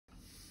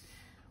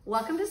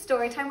Welcome to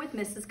Storytime with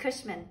Mrs.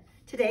 Cushman.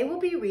 Today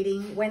we'll be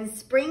reading When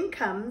Spring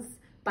Comes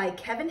by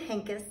Kevin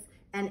Henkes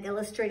and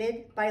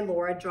illustrated by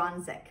Laura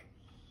Dronzik.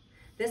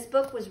 This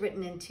book was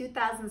written in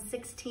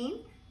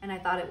 2016 and I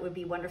thought it would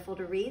be wonderful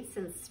to read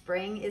since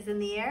spring is in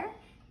the air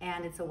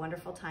and it's a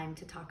wonderful time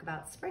to talk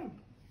about spring.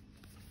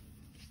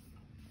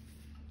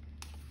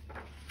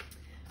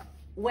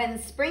 When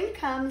Spring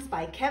Comes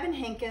by Kevin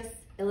Henkes,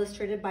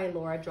 illustrated by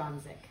Laura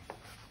Dronzik.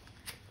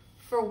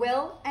 For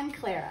Will and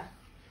Clara.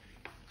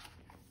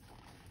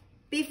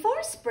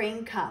 Before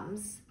spring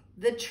comes,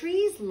 the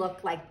trees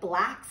look like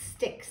black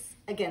sticks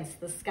against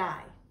the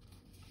sky.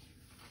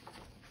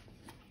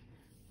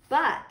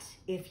 But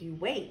if you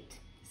wait,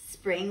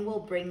 spring will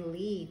bring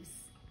leaves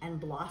and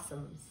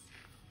blossoms.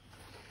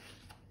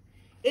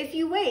 If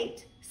you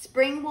wait,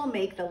 spring will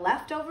make the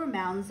leftover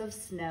mounds of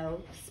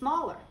snow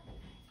smaller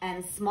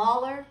and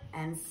smaller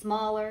and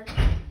smaller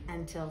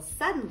until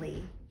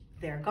suddenly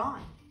they're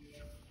gone.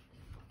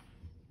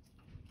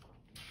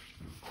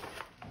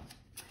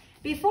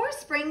 Before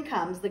spring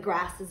comes, the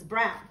grass is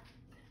brown,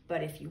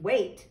 but if you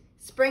wait,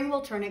 spring will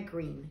turn it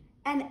green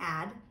and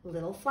add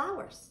little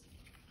flowers.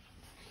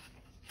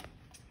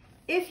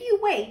 If you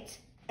wait,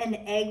 an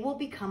egg will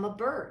become a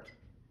bird.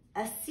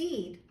 A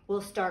seed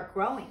will start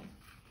growing.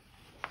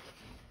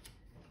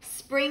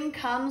 Spring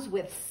comes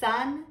with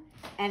sun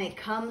and it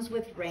comes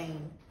with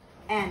rain,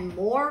 and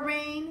more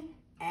rain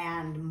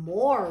and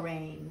more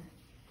rain.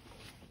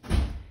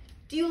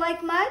 Do you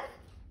like mud?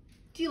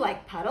 Do you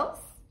like puddles?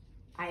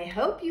 I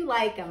hope you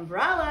like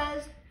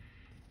umbrellas.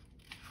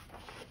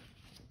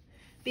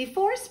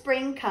 Before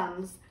spring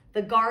comes,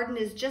 the garden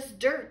is just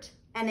dirt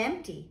and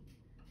empty.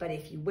 But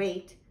if you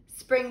wait,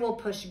 spring will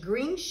push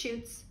green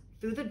shoots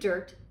through the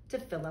dirt to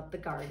fill up the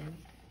garden.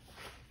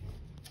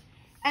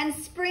 And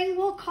spring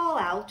will call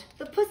out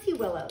the pussy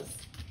willows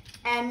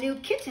and new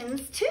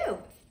kittens too.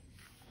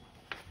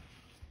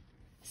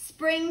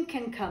 Spring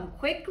can come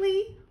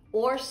quickly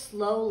or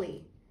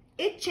slowly.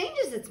 It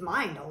changes its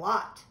mind a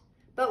lot.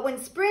 But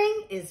when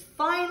spring is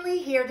finally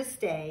here to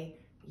stay,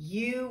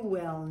 you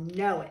will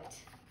know it.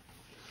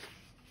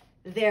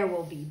 There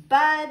will be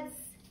buds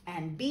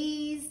and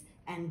bees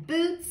and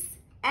boots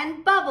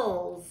and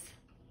bubbles.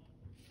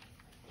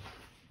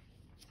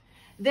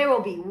 There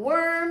will be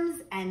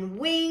worms and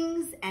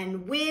wings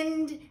and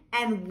wind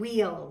and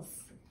wheels.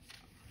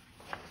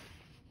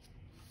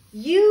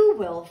 You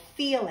will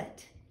feel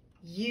it.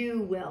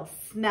 You will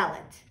smell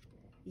it.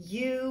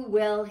 You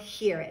will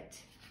hear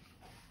it.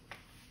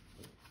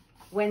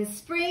 When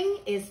spring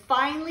is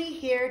finally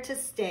here to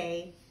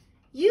stay,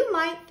 you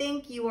might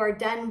think you are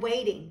done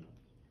waiting,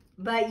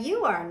 but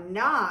you are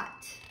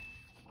not.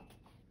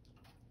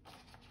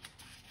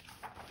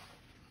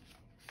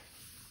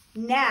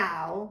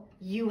 Now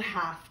you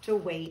have to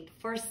wait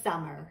for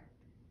summer.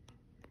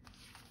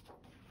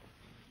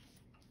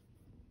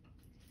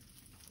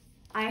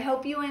 I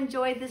hope you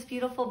enjoyed this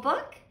beautiful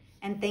book,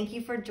 and thank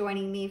you for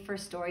joining me for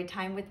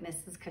Storytime with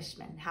Mrs.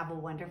 Cushman. Have a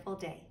wonderful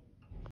day.